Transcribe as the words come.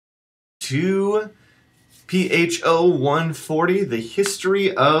to PHO140, the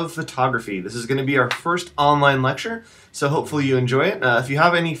history of photography. This is going to be our first online lecture, so hopefully you enjoy it. If you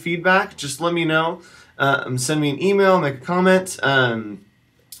have any feedback, just let me know. Send me an email, make a comment, and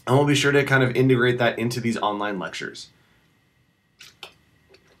we'll be sure to kind of integrate that into these online lectures.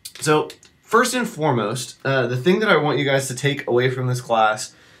 So first and foremost, the thing that I want you guys to take away from this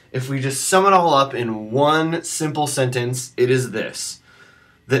class, if we just sum it all up in one simple sentence, it is this: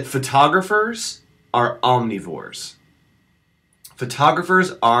 that photographers are omnivores.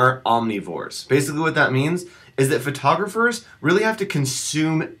 Photographers are omnivores. Basically what that means is that photographers really have to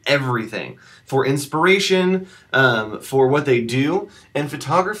consume everything for inspiration, for what they do, and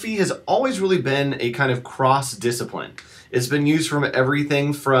photography has always really been a kind of cross-discipline. It's been used from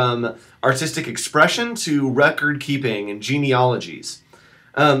everything from artistic expression to record keeping and genealogies.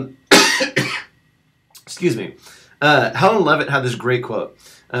 Excuse me. Helen Levitt had this great quote.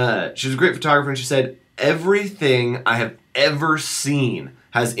 She was a great photographer, and she said, "Everything I have ever seen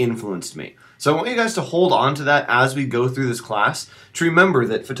has influenced me." So I want you guys to hold on to that as we go through this class, to remember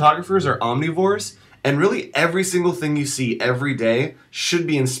that photographers are omnivores, and really every single thing you see every day should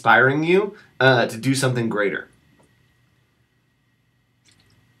be inspiring you to do something greater.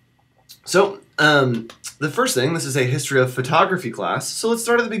 So the first thing, this is a history of photography class, so let's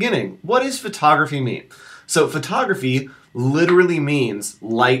start at the beginning. What does photography mean? So photography literally means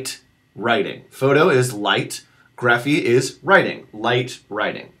light writing. Photo is light, graphy is writing, light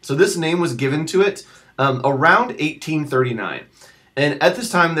writing. So this name was given to it around 1839. And at this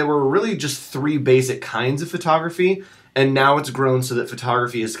time, there were really just three basic kinds of photography, and now it's grown so that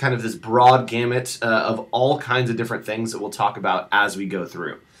photography is kind of this broad gamut of all kinds of different things that we'll talk about as we go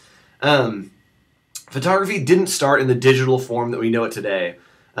through. Photography didn't start in the digital form that we know it today,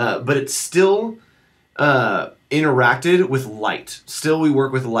 but it's still interacted with light. Still, we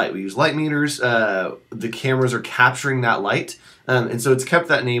work with light. We use light meters. The cameras are capturing that light, and so it's kept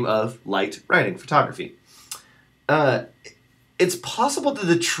that name of light writing photography. It's possible that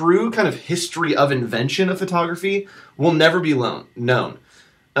the true kind of history of invention of photography will never be known.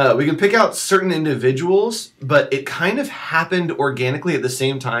 We can pick out certain individuals, but it kind of happened organically at the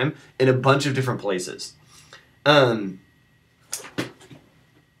same time in a bunch of different places.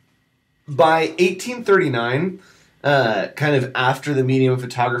 By 1839, kind of after the medium of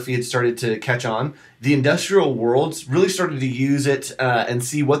photography had started to catch on, the industrial world really started to use it and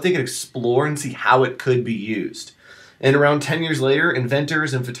see what they could explore and see how it could be used. And around 10 years later,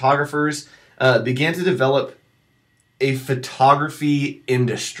 inventors and photographers began to develop a photography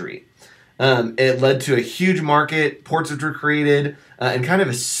industry. It led to a huge market, portraits were created, and kind of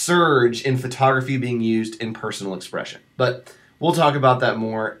a surge in photography being used in personal expression. But we'll talk about that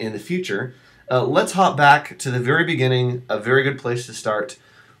more in the future. Let's hop back to the very beginning, a very good place to start,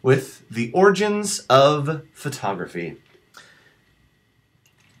 with the origins of photography.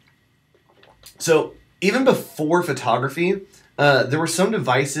 So even before photography, there were some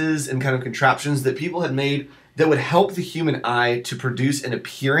devices and kind of contraptions that people had made that would help the human eye to produce an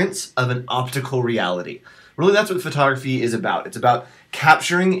appearance of an optical reality. Really, that's what photography is about. It's about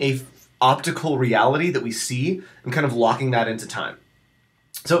capturing a optical reality that we see and kind of locking that into time.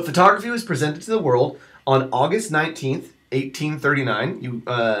 So photography was presented to the world on August 19th, 1839,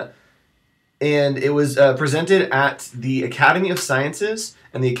 and it was presented at the Academy of Sciences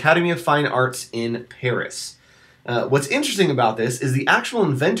and the Academy of Fine Arts in Paris. What's interesting about this is the actual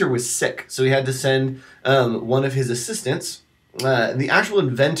inventor was sick, so he had to send one of his assistants. The actual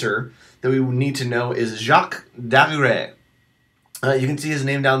inventor that we need to know is Jacques Daguerre. You can see his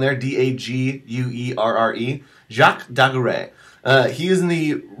name down there, D-A-G-U-E-R-R-E, Jacques Daguerre. He is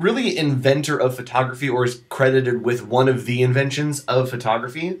the really inventor of photography, or is credited with one of the inventions of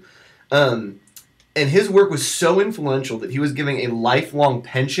photography. And his work was so influential that he was giving a lifelong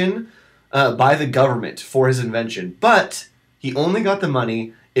pension by the government for his invention. But he only got the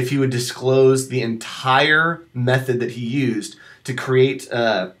money if he would disclose the entire method that he used to create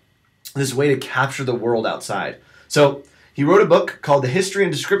this way to capture the world outside. So he wrote a book called The History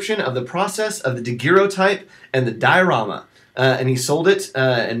and Description of the Process of the Daguerreotype and the Diorama, and he sold it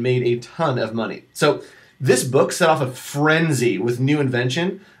and made a ton of money. So this book set off a frenzy with new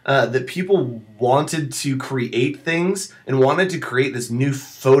invention that people wanted to create things and wanted to create this new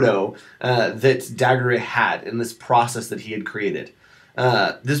photo that Daguerre had in this process that he had created.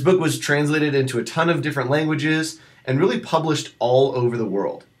 This book was translated into a ton of different languages and really published all over the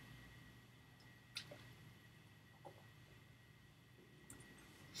world.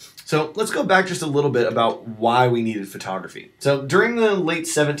 So let's go back just a little bit about why we needed photography. So during the late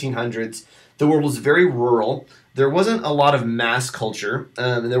 1700s, the world was very rural, there wasn't a lot of mass culture,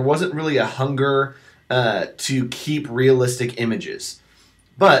 and there wasn't really a hunger to keep realistic images.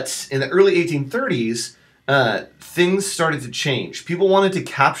 But in the early 1830s, things started to change. People wanted to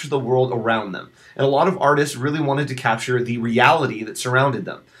capture the world around them, and a lot of artists really wanted to capture the reality that surrounded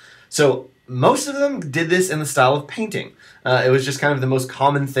them. So most of them did this in the style of painting. It was just kind of the most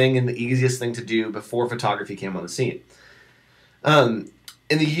common thing and the easiest thing to do before photography came on the scene.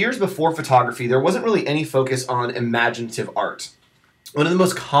 In the years before photography, there wasn't really any focus on imaginative art. One of the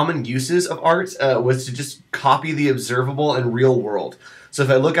most common uses of art was to just copy the observable and real world. So if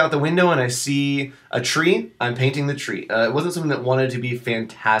I look out the window and I see a tree, I'm painting the tree. It wasn't something that wanted to be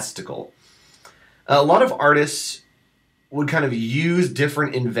fantastical. A lot of artists would kind of use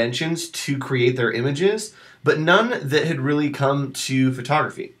different inventions to create their images, but none that had really come to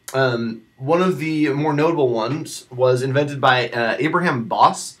photography. One of the more notable ones was invented by Abraham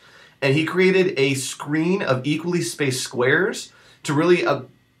Boss, and he created a screen of equally spaced squares to really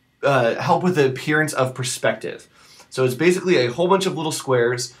help with the appearance of perspective. So it's basically a whole bunch of little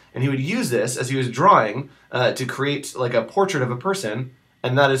squares, and he would use this as he was drawing to create like a portrait of a person,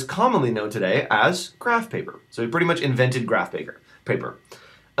 and that is commonly known today as graph paper. So he pretty much invented graph paper.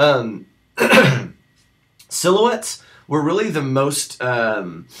 Silhouettes were really the most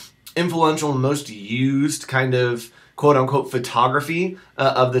influential and most used kind of quote-unquote photography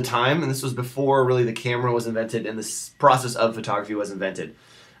of the time, and this was before really the camera was invented and this process of photography was invented.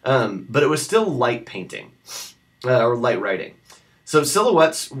 But it was still light painting or light writing. So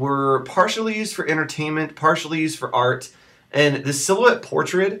silhouettes were partially used for entertainment, partially used for art, and the silhouette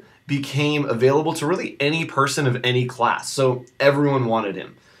portrait became available to really any person of any class. So everyone wanted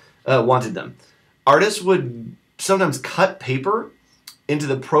them. Artists would sometimes cut paper into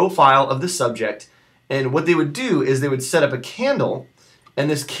the profile of the subject, and what they would do is they would set up a candle, and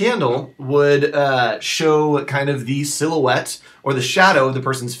this candle would show kind of the silhouette or the shadow of the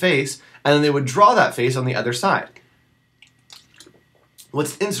person's face, and then they would draw that face on the other side.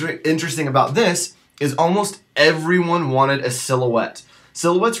 What's interesting about this is almost everyone wanted a silhouette.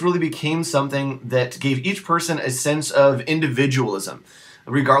 Silhouettes really became something that gave each person a sense of individualism.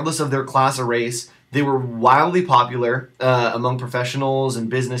 Regardless of their class or race, they were wildly popular among professionals and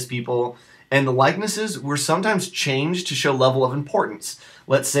business people, and the likenesses were sometimes changed to show level of importance.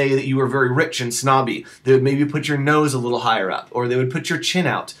 Let's say that you were very rich and snobby. They would maybe put your nose a little higher up, or they would put your chin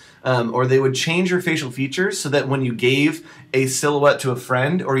out, or they would change your facial features so that when you gave a silhouette to a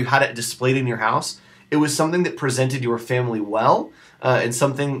friend or you had it displayed in your house, it was something that presented your family well, and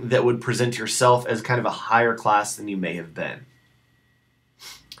something that would present yourself as kind of a higher class than you may have been.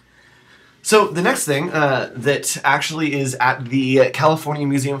 So the next thing that actually is at the California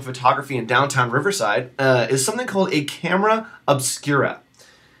Museum of Photography in downtown Riverside is something called a camera obscura.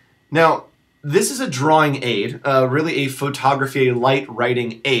 Now, this is a drawing aid, really a photography, a light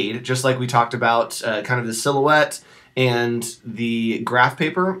writing aid, just like we talked about kind of the silhouette and the graph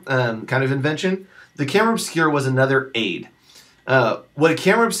paper kind of invention. The camera obscura was another aid. What a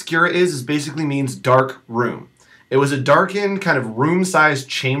camera obscura is basically means dark room. It was a darkened kind of room-sized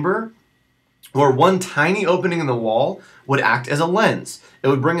chamber where one tiny opening in the wall would act as a lens. It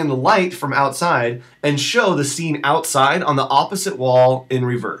would bring in the light from outside and show the scene outside on the opposite wall in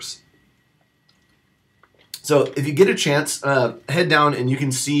reverse. So if you get a chance, head down and you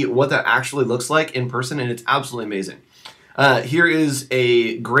can see what that actually looks like in person, and it's absolutely amazing. Here is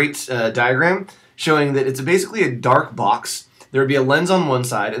a great diagram showing that it's basically a dark box. There would be a lens on one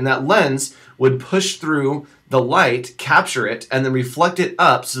side, and that lens would push through the light, capture it, and then reflect it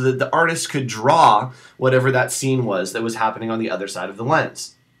up so that the artist could draw whatever that scene was that was happening on the other side of the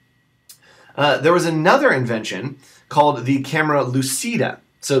lens. There was another invention called the camera lucida.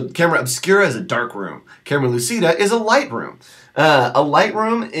 So camera obscura is a dark room. Camera lucida is a light room. A light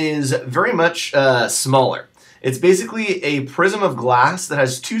room is very much smaller. It's basically a prism of glass that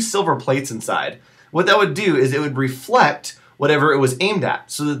has two silver plates inside. What that would do is it would reflect whatever it was aimed at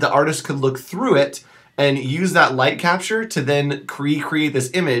so that the artist could look through it and use that light capture to then recreate this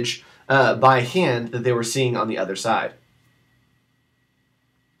image by hand that they were seeing on the other side.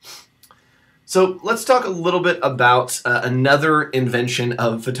 So let's talk a little bit about another invention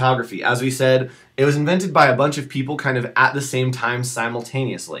of photography. As we said, it was invented by a bunch of people kind of at the same time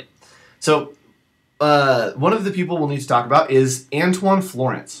simultaneously. So one of the people we'll need to talk about is Antoine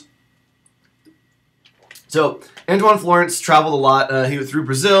Florence. So Antoine Florence traveled a lot. He went through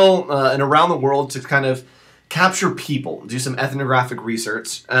Brazil and around the world to kind of capture people, do some ethnographic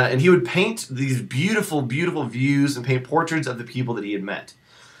research, and he would paint these beautiful, beautiful views and paint portraits of the people that he had met.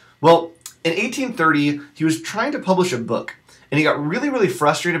 Well, in 1830, he was trying to publish a book, and he got really, really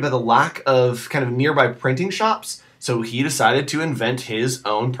frustrated by the lack of kind of nearby printing shops, so he decided to invent his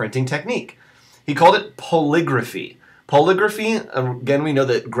own printing technique. He called it polygraphy. Polygraphy, again, we know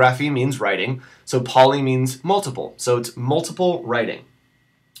that graphy means writing, so poly means multiple, so it's multiple writing.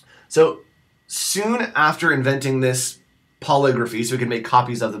 So soon after inventing this polygraphy, so he could make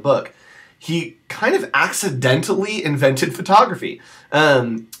copies of the book, he kind of accidentally invented photography.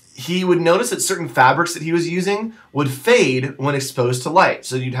 He would notice that certain fabrics that he was using would fade when exposed to light,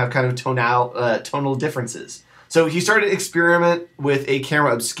 so you'd have kind of tonal differences. So he started to experiment with a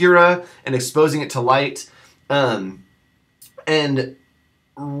camera obscura and exposing it to light, and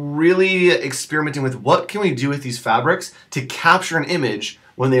really experimenting with what can we do with these fabrics to capture an image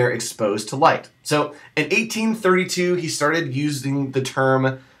when they are exposed to light. So in 1832, he started using the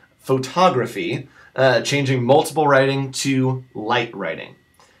term photography, changing multiple writing to light writing.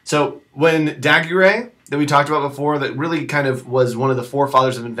 So when Daguerre, that we talked about before, that really kind of was one of the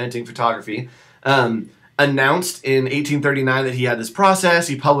forefathers of inventing photography, announced in 1839 that he had this process,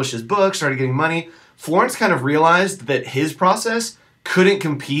 he published his book, started getting money, Florence kind of realized that his process couldn't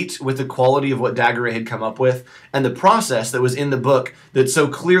compete with the quality of what Daguerre had come up with and the process that was in the book that so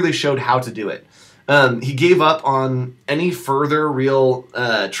clearly showed how to do it. He gave up on any further real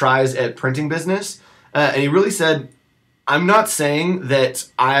tries at printing business, and he really said, I'm not saying that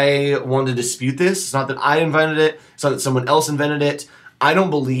I want to dispute this. It's not that I invented it. It's not that someone else invented it. I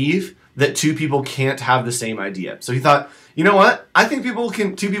don't believe that two people can't have the same idea. So he thought, you know what? I think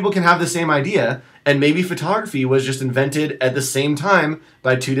two people can have the same idea, and maybe photography was just invented at the same time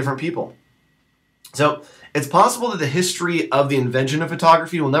by two different people. So it's possible that the history of the invention of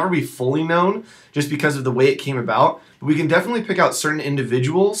photography will never be fully known just because of the way it came about, but we can definitely pick out certain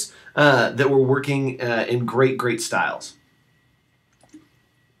individuals that were working in great, great styles.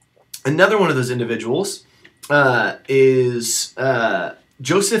 Another one of those individuals is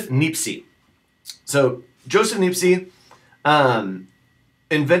Joseph Niepce. So Joseph Niepce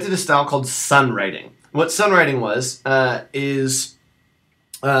invented a style called sun writing. What sun writing was is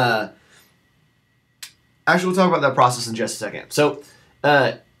actually, we'll talk about that process in just a second. So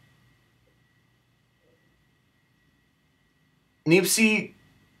Niepce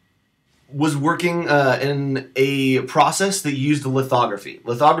was working in a process that used lithography.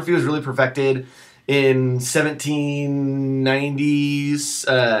 Lithography was really perfected in 1790s,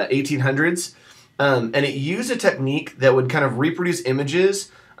 1800s, and it used a technique that would kind of reproduce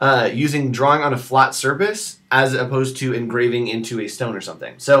images using drawing on a flat surface as opposed to engraving into a stone or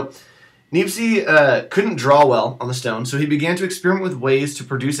something. So Niepce couldn't draw well on the stone, so he began to experiment with ways to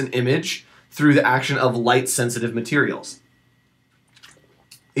produce an image through the action of light-sensitive materials.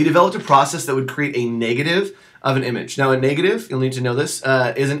 He developed a process that would create a negative of an image. Now, a negative, you'll need to know this,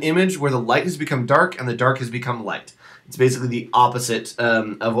 is an image where the light has become dark and the dark has become light. It's basically the opposite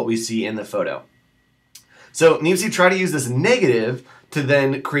of what we see in the photo. So Niepce tried to use this negative to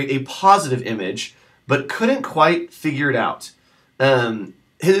then create a positive image, but couldn't quite figure it out.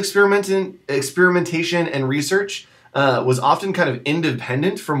 His experimentation and research was often kind of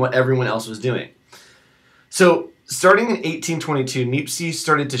independent from what everyone else was doing. So starting in 1822, Niepce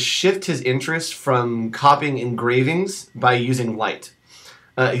started to shift his interest from copying engravings by using light.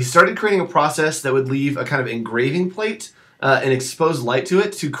 He started creating a process that would leave a kind of engraving plate and expose light to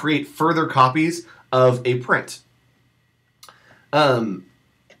it to create further copies of a print.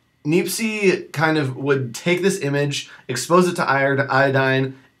 Niepce kind of would take this image, expose it to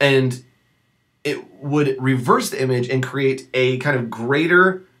iodine, and it would reverse the image and create a kind of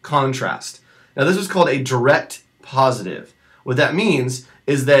greater contrast. Now, this was called a direct positive. What that means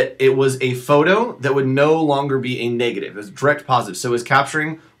is that it was a photo that would no longer be a negative. It was direct positive. So it was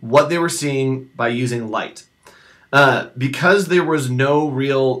capturing what they were seeing by using light. Because there was no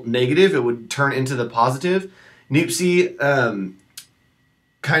real negative, it would turn into the positive. Niepce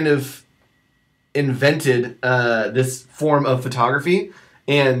kind of invented this form of photography,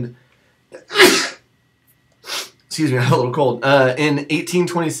 and excuse me, I have a little cold. In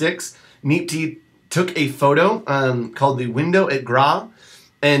 1826, Niepce took a photo called the window at Gras,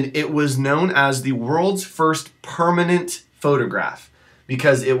 and it was known as the world's first permanent photograph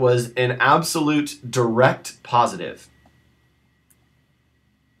because it was an absolute direct positive.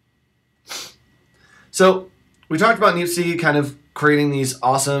 So we talked about Niepce kind of creating these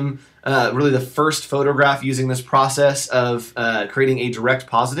awesome, really the first photograph using this process of creating a direct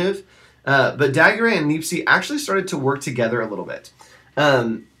positive. But Daguerre and Niepce actually started to work together a little bit.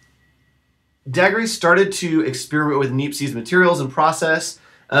 Daguerre started to experiment with Niepce's materials and process,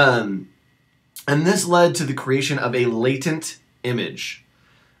 and this led to the creation of a latent image.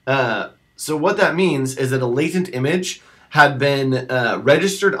 So what that means is that a latent image had been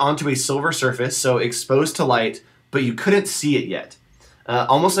registered onto a silver surface, so exposed to light, but you couldn't see it yet,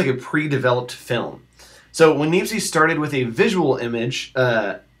 almost like a pre-developed film. So when Niepce started with a visual image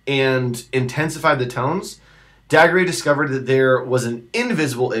and intensified the tones, Daguerre discovered that there was an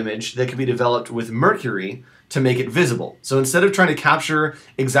invisible image that could be developed with mercury to make it visible. So instead of trying to capture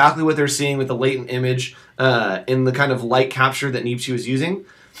exactly what they're seeing with the latent image in the kind of light capture that Niepce was using,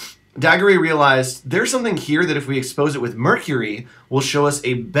 Daguerre realized there's something here that if we expose it with mercury will show us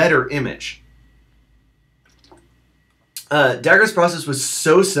a better image. Daguerre's process was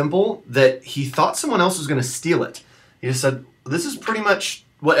so simple that he thought someone else was going to steal it. He just said, this is pretty much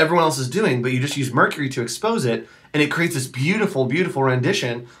what everyone else is doing, but you just use mercury to expose it, and it creates this beautiful, beautiful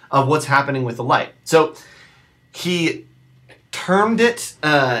rendition of what's happening with the light. So he termed it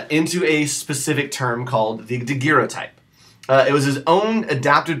into a specific term called the daguerreotype. It was his own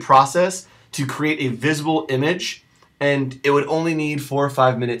adapted process to create a visible image, and it would only need 4 or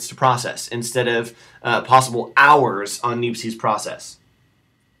 5 minutes to process instead of possible hours on Niepce's process.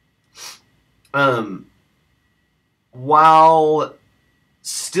 While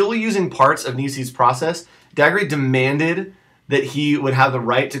still using parts of Niepce's process, Daguerre demanded that he would have the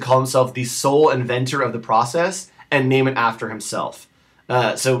right to call himself the sole inventor of the process and name it after himself.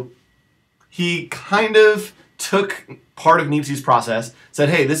 So he kind of took part of Niepce's process, said,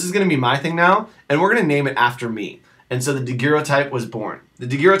 hey, this is going to be my thing now, and we're going to name it after me. And so the daguerreotype was born. The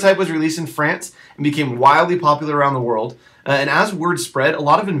daguerreotype was released in France and became wildly popular around the world. And as word spread, a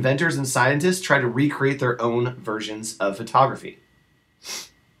lot of inventors and scientists tried to recreate their own versions of photography.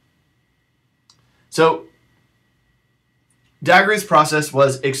 So Daguerre's process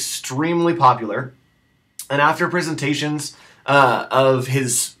was extremely popular. And after presentations of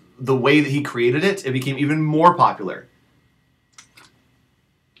the way that he created it, it became even more popular.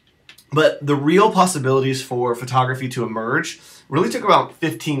 But the real possibilities for photography to emerge really took about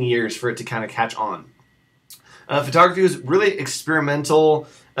 15 years for it to kind of catch on. Photography was really experimental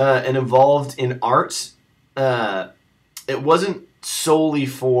and evolved in art. It wasn't solely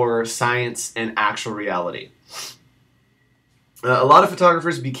for science and actual reality. A lot of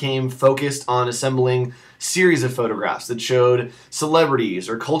photographers became focused on assembling series of photographs that showed celebrities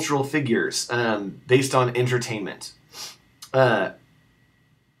or cultural figures based on entertainment.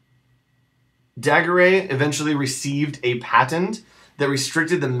 Daguerre eventually received a patent that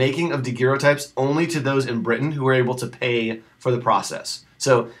restricted the making of daguerreotypes only to those in Britain who were able to pay for the process.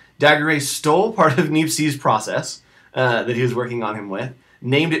 So Daguerre stole part of Niepce's process that he was working on him with,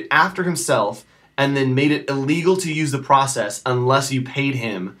 named it after himself, and then made it illegal to use the process unless you paid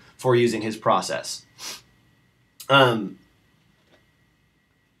him for using his process. In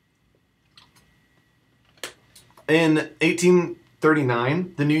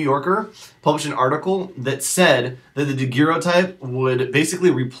 1839, The New Yorker published an article that said that the daguerreotype would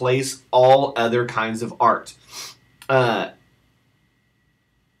basically replace all other kinds of art. The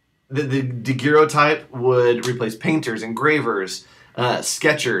daguerreotype would replace painters, engravers,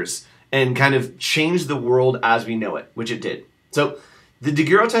 sketchers, and kind of change the world as we know it, which it did. So the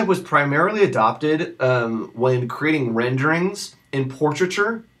daguerreotype was primarily adopted when creating renderings in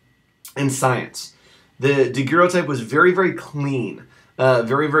portraiture and science. The daguerreotype was very, very clean,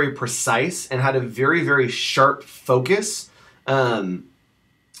 very, very precise, and had a very, very sharp focus, as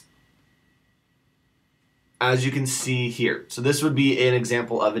you can see here. So this would be an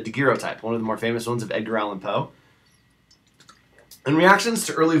example of a daguerreotype, one of the more famous ones of Edgar Allan Poe. And reactions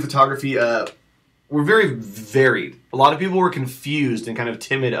to early photography were very varied. A lot of people were confused and kind of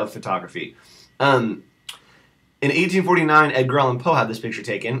timid of photography. In 1849, Edgar Allan Poe had this picture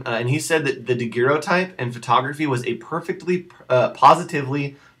taken, and he said that the daguerreotype and photography was a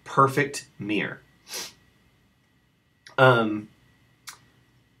positively perfect mirror. The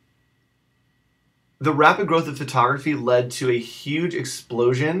rapid growth of photography led to a huge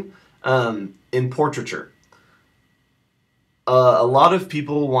explosion in portraiture. A lot of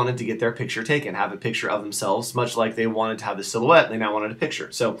people wanted to get their picture taken, have a picture of themselves, much like they wanted to have the silhouette, they now wanted a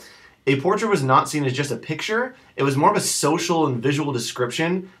picture. So a portrait was not seen as just a picture, it was more of a social and visual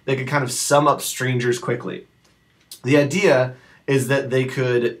description that could kind of sum up strangers quickly. The idea is that they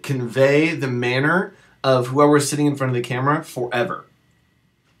could convey the manner of whoever was sitting in front of the camera forever.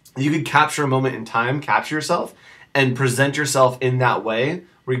 You could capture a moment in time, capture yourself, and present yourself in that way,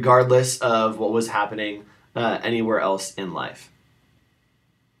 regardless of what was happening anywhere else in life.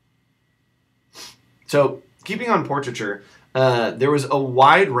 So, keeping on portraiture, there was a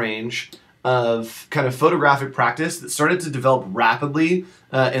wide range of kind of photographic practice that started to develop rapidly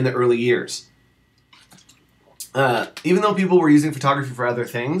in the early years. Even though people were using photography for other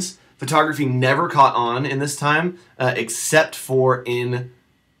things, Photography never caught on in this time, except for in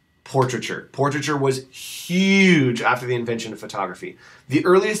portraiture. Portraiture was huge after the invention of photography. The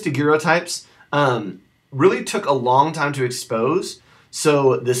earliest daguerreotypes really took a long time to expose,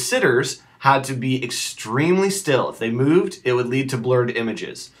 so the sitters had to be extremely still. If they moved, it would lead to blurred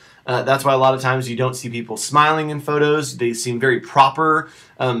images. That's why a lot of times you don't see people smiling in photos. They seem very proper,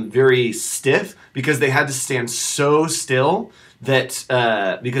 very stiff, because they had to stand so still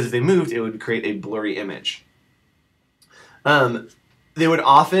that because if they moved, it would create a blurry image. They would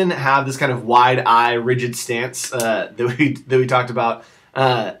often have this kind of wide-eye, rigid stance that we talked about.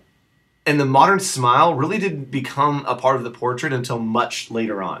 And the modern smile really didn't become a part of the portrait until much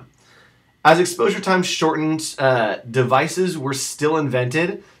later on. As exposure time shortened, devices were still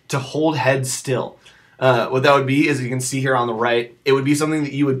invented to hold heads still. What that would be, as you can see here on the right, it would be something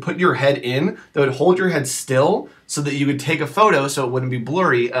that you would put your head in that would hold your head still so that you could take a photo so it wouldn't be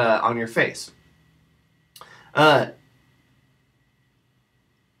blurry on your face. The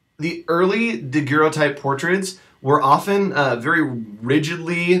early daguerreotype portraits were often very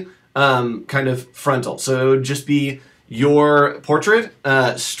rigidly kind of frontal. So it would just be your portrait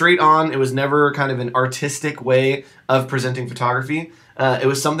straight on. It was never kind of an artistic way of presenting photography. It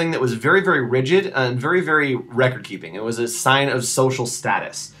was something that was very, very rigid and very, very record keeping. It was a sign of social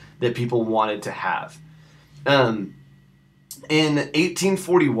status that people wanted to have. In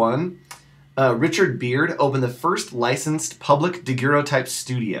 1841, Richard Beard opened the first licensed public daguerreotype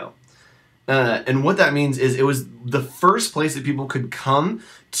studio. And what that means is it was the first place that people could come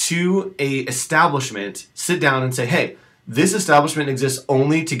to a establishment, sit down and say, hey, this establishment exists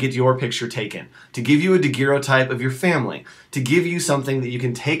only to get your picture taken, to give you a daguerreotype of your family, to give you something that you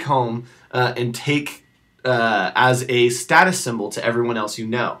can take home and take as a status symbol to everyone else you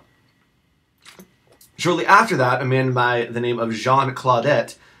know. Shortly after that, a man by the name of Jean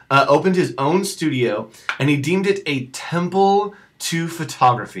Claudette opened his own studio, and he deemed it a temple to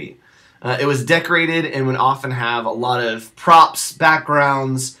photography. It was decorated and would often have a lot of props,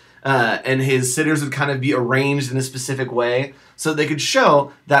 backgrounds, and his sitters would kind of be arranged in a specific way so they could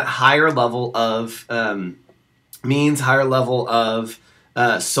show that higher level of higher level of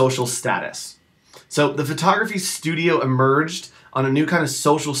social status. So the photography studio emerged on a new kind of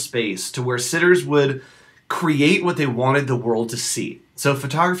social space to where sitters would create what they wanted the world to see. So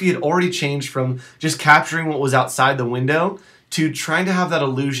photography had already changed from just capturing what was outside the window to trying to have that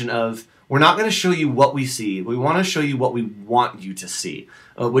illusion of, we're not going to show you what we see. We want to show you what we want you to see,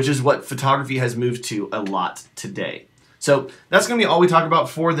 which is what photography has moved to a lot today. So that's going to be all we talk about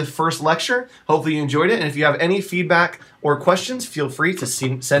for the first lecture. Hopefully you enjoyed it. And if you have any feedback or questions, feel free to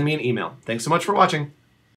send me an email. Thanks so much for watching.